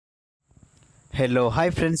Hello, hi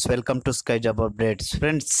friends, welcome to Sky Job Updates.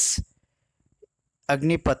 Friends,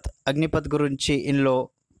 Agnipath గురించి ఇందులో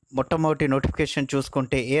మొట్టమొదటి నోటిఫికేషన్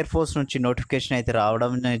చూసుకుంటే ఎయిర్ ఫోర్స్ నుంచి నోటిఫికేషన్ అయితే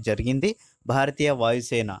రావడం అనేది జరిగింది. భారతీయ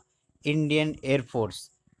వాయుసేన Indian air force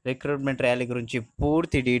recruitment rally గురించి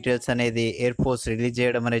పూర్తి డీటెయిల్స్ అనేది ఎయిర్ ఫోర్స్ రిలీజ్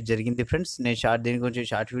చేయడం అనేది జరిగింది. ఫ్రెండ్స్, నేను దీని గురించి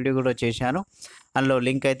షార్ట్ వీడియో కూడా చేశాను, అందులో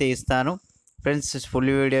లింక్ అయితే ఇస్తాను. ఫ్రెండ్స్,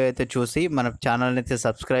 ఫుల్ వీడియో అయితే చూసి మన ఛానల్ని అయితే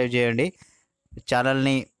సబ్స్క్రైబ్ చేయండి.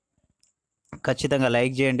 ఛానల్ని ఖచ్చితంగా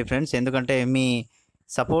లైక్ చేయండి ఫ్రెండ్స్, ఎందుకంటే మీ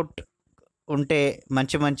సపోర్ట్ ఉంటే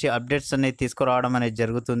మంచి మంచి అప్డేట్స్ అనేది తీసుకురావడం అనేది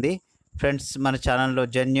జరుగుతుంది. ఫ్రెండ్స్, మన ఛానల్లో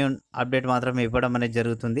జెన్యూన్ అప్డేట్ మాత్రమే ఇవ్వడం అనేది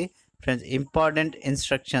జరుగుతుంది. ఫ్రెండ్స్, ఇంపార్టెంట్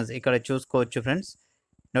ఇన్స్ట్రక్షన్స్ ఇక్కడ చూసుకోవచ్చు. Friends,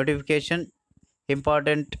 notification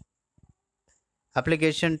important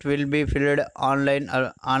application will be filled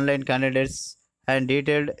online candidates and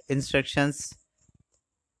detailed instructions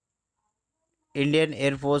Indian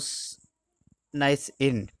air force nice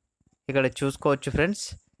in ఇక్కడ చూసుకోవచ్చు. Friends,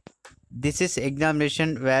 this is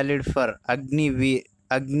examination valid for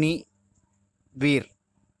Agniveer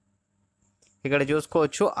ఇక్కడ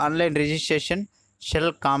చూసుకోవచ్చు. Online registration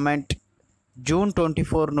shell comment June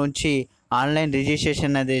 24 నుంచి online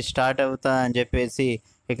registration అనేది start అవుతుందని చెప్పేసి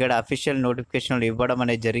ఇక్కడ official నోటిఫికేషన్లు ఇవ్వడం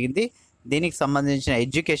అనేది జరిగింది. దీనికి సంబంధించిన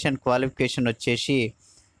ఎడ్యుకేషన్ క్వాలిఫికేషన్ వచ్చేసి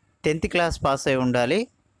 10th క్లాస్ పాస్ అయి ఉండాలి.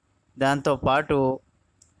 దాంతోపాటు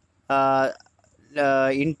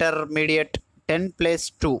ఇంటర్మీడియట్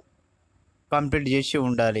 10+2 కంప్లీట్ చేసి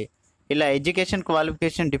ఉండాలి. ఇలా ఎడ్యుకేషన్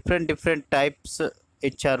క్వాలిఫికేషన్ డిఫరెంట్ టైప్స్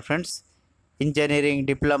ఇచ్చారు. ఫ్రెండ్స్, ఇంజనీరింగ్,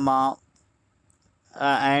 డిప్లొమా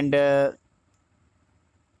అండ్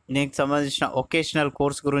దీనికి సంబంధించిన ఒకేషనల్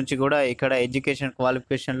కోర్స్ గురించి కూడా ఇక్కడ ఎడ్యుకేషన్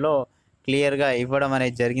క్వాలిఫికేషన్లో క్లియర్గా ఇవ్వడం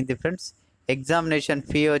అనేది జరిగింది. ఫ్రెండ్స్, ఎగ్జామినేషన్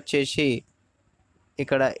ఫీ వచ్చేసి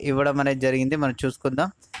ఇక్కడ ఇవ్వడం అనేది జరిగింది. మనం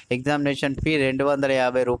చూసుకుందాం. ఎగ్జామినేషన్ ఫీ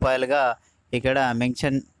 250 రూపాయలుగా ఇక్కడ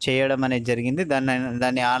మెన్షన్ చేయడం అనేది జరిగింది.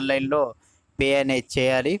 దాన్ని ఆన్లైన్లో పే అనేది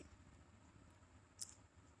చేయాలి.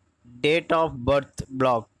 Date of birth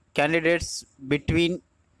black candidates between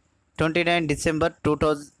 29 December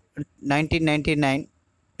 1999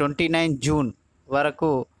 29 June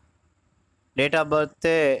వరకు డేట్ ఆఫ్ బర్త్.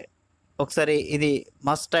 ఒకసారి ఇది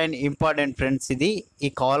మస్ట్ అండ్ ఇంపార్టెంట్ ఫ్రెండ్స్. ఈ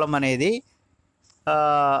కాలం అనేది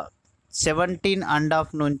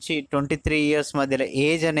 17.5 నుంచి 23 ఇయర్స్ మధ్యలో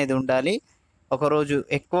ఏజ్ అనేది ఉండాలి. ఒకరోజు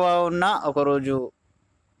ఎక్కువ ఉన్నా ఒకరోజు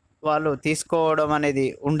వాళ్ళు తీసుకోవడం అనేది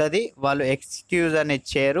ఉండదు. వాళ్ళు ఎక్స్క్యూజ్ అనేది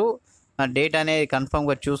చేయరు. డేట్ అనేది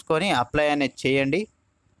కన్ఫర్మ్గా చూసుకొని అప్లై అనేది చేయండి.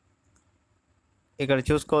 ఇక్కడ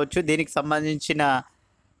చూసుకోవచ్చు. దీనికి సంబంధించిన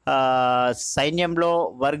సైన్యంలో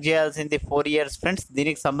వర్క్ చేయాల్సింది 4 ఇయర్స్. ఫ్రెండ్స్,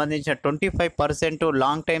 దీనికి సంబంధించిన 25%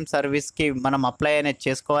 లాంగ్ టైమ్ సర్వీస్కి మనం అప్లై అనేది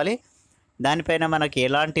చేసుకోవాలి. దానిపైన మనకి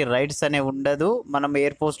ఎలాంటి రైట్స్ అనేవి ఉండదు. మనం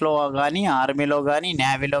ఎయిర్ ఫోర్స్లో కానీ, ఆర్మీలో కానీ,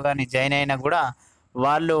 నేవీలో కానీ జాయిన్ అయినా కూడా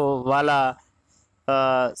వాళ్ళు వాళ్ళ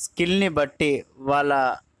స్కిల్ని బట్టి, వాళ్ళ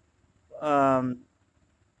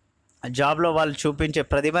జాబ్లో వాళ్ళు చూపించే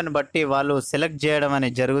ప్రతిభను బట్టి వాళ్ళు సెలెక్ట్ చేయడం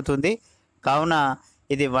అనేది జరుగుతుంది. కావున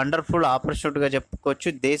ఇది వండర్ఫుల్ ఆపర్చునిటీగా చెప్పుకోవచ్చు.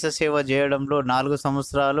 దేశ సేవ చేయడంలో 4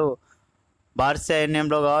 సంవత్సరాలు భారత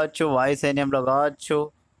సైన్యంలో కావచ్చు, వాయు సైన్యంలో కావచ్చు,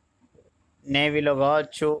 నేవీలో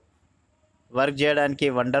కావచ్చు వర్క్ చేయడానికి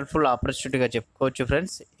వండర్ఫుల్ ఆపర్చునిటీగా చెప్పుకోవచ్చు.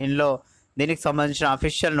 ఫ్రెండ్స్, దీనికి సంబంధించిన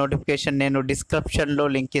అఫీషియల్ నోటిఫికేషన్ నేను డిస్క్రిప్షన్లో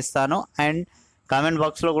లింక్ ఇస్తాను అండ్ కామెంట్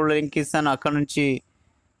బాక్స్లో కూడా లింక్ ఇస్తాను. అక్కడ నుంచి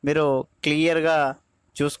మీరు క్లియర్గా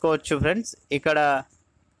చూసుకోవచ్చు. ఫ్రెండ్స్, ఇక్కడ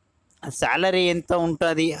శాలరీ ఎంత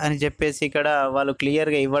ఉంటుంది అని చెప్పేసి ఇక్కడ వాళ్ళు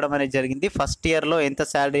క్లియర్గా ఇవ్వడం అనేది జరిగింది. ఫస్ట్ ఇయర్లో ఎంత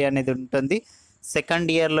శాలరీ అనేది ఉంటుంది,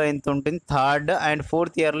 సెకండ్ ఇయర్లో ఎంత ఉంటుంది, థర్డ్ అండ్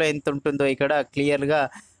ఫోర్త్ ఇయర్లో ఎంత ఉంటుందో ఇక్కడ క్లియర్గా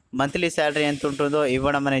మంత్లీ శాలరీ ఎంత ఉంటుందో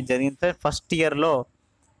ఇవ్వడం అనేది జరిగింది. ఫస్ట్ ఇయర్లో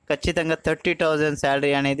ఖచ్చితంగా 30,000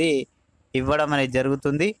 శాలరీ అనేది ఇవ్వడం అనేది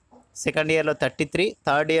జరుగుతుంది. సెకండ్ ఇయర్లో 33,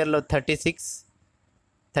 థర్డ్ ఇయర్లో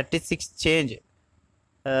 36 చేంజ్,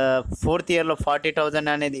 ఫోర్త్ ఇయర్లో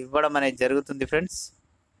 40,000 అనేది ఇవ్వడం అనేది జరుగుతుంది. ఫ్రెండ్స్,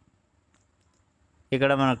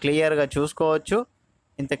 ఇక్కడ మనం క్లియర్గా చూసుకోవచ్చు.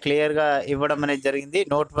 ఇంత క్లియర్గా ఇవ్వడం అనేది జరిగింది.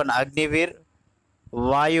 నోట్ 1, అగ్నివీర్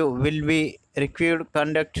వాయు will be required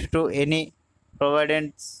conduct to any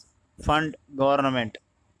provident fund government.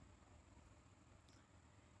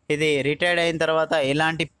 ఇది రిటైర్డ్ అయిన తర్వాత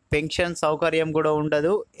ఎలాంటి పెన్షన్ సౌకర్యం కూడా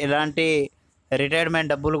ఉండదు, ఎలాంటి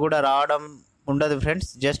రిటైర్మెంట్ డబ్బులు కూడా రావడం ఉండదు. Friends,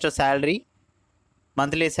 just salary,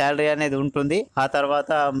 monthly salary అనేది ఉంటుంది. ఆ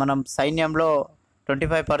తర్వాత మనం సైన్యంలో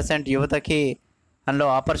 25% యువతకి అందులో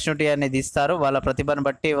ఆపర్చునిటీ అనేది ఇస్తారు. వాళ్ళ ప్రతిభను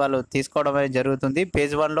బట్టి వాళ్ళు తీసుకోవడం అనేది జరుగుతుంది.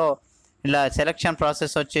 పేజ్ 1లో ఇలా సెలక్షన్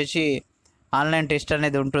ప్రాసెస్ వచ్చేసి ఆన్లైన్ టెస్ట్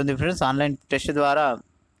అనేది ఉంటుంది. ఫ్రెండ్స్, ఆన్లైన్ టెస్ట్ ద్వారా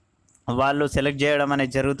వాళ్ళు సెలెక్ట్ చేయడం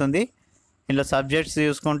అనేది జరుగుతుంది. ఇందులో సబ్జెక్ట్స్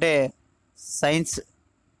చూసుకుంటే science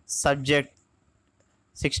subject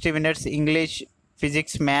 60 minutes, English,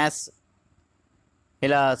 Physics, Maths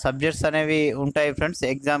ఇలా సబ్జెక్ట్స్ అనేవి ఉంటాయి ఫ్రెండ్స్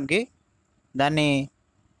ఎగ్జామ్కి.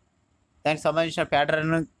 దానికి సంబంధించిన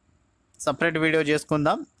ప్యాటర్న్ సపరేట్ వీడియో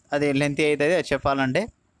చేసుకుందాం, అది లెంతీ అవుతుంది అది చెప్పాలంటే.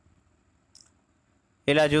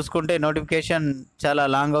 ఇలా చూసుకుంటే నోటిఫికేషన్ చాలా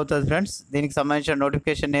లాంగ్ అవుతుంది ఫ్రెండ్స్. దీనికి సంబంధించిన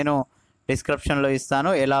నోటిఫికేషన్ నేను డిస్క్రిప్షన్లో ఇస్తాను,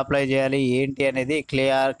 ఎలా అప్లై చేయాలి ఏంటి అనేది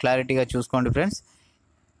క్లారిటీగా చూసుకోండి ఫ్రెండ్స్.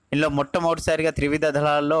 ఇందులో మొట్టమొదటిసారిగా త్రివిధ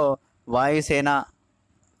దళాల్లో వాయుసేన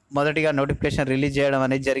మొదటిగా నోటిఫికేషన్ రిలీజ్ చేయడం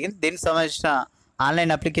అనేది జరిగింది. దీనికి సంబంధించిన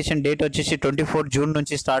ఆన్లైన్ అప్లికేషన్ డేట్ వచ్చేసి 24 జూన్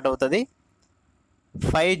నుంచి స్టార్ట్ అవుతుంది.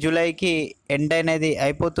 5 జూలైకి ఎండ్ అనేది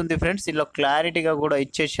అయిపోతుంది ఫ్రెండ్స్. ఇందులో క్లారిటీగా కూడా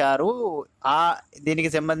ఇచ్చేసారు.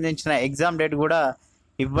 దీనికి సంబంధించిన ఎగ్జామ్ డేట్ కూడా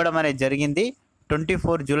ఇవ్వడం అనేది జరిగింది.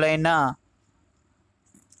 24 జూలైన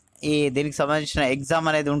దీనికి సంబంధించిన ఎగ్జామ్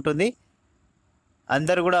అనేది ఉంటుంది.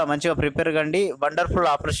 అందరూ కూడా మంచిగా ప్రిపేర్ కండి. వండర్ఫుల్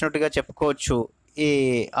ఆపర్చునిటీగా చెప్పుకోవచ్చు. ఈ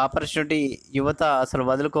ఆపర్చునిటీ యువత అసలు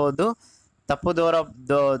వదులుకోవద్దు. తప్పు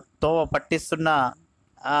తోవ పట్టిస్తున్న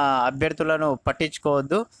అభ్యర్థులను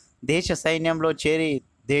పట్టించుకోవద్దు. దేశ సైన్యంలో చేరి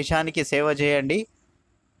దేశానికి సేవ చేయండి.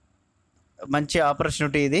 మంచి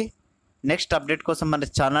ఆపర్చునిటీ ఇది. నెక్స్ట్ అప్డేట్ కోసం మన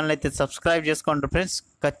ఛానల్ని అయితే సబ్స్క్రైబ్ చేసుకోండి ఫ్రెండ్స్.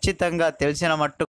 ఖచ్చితంగా తెలిసిన మట్టు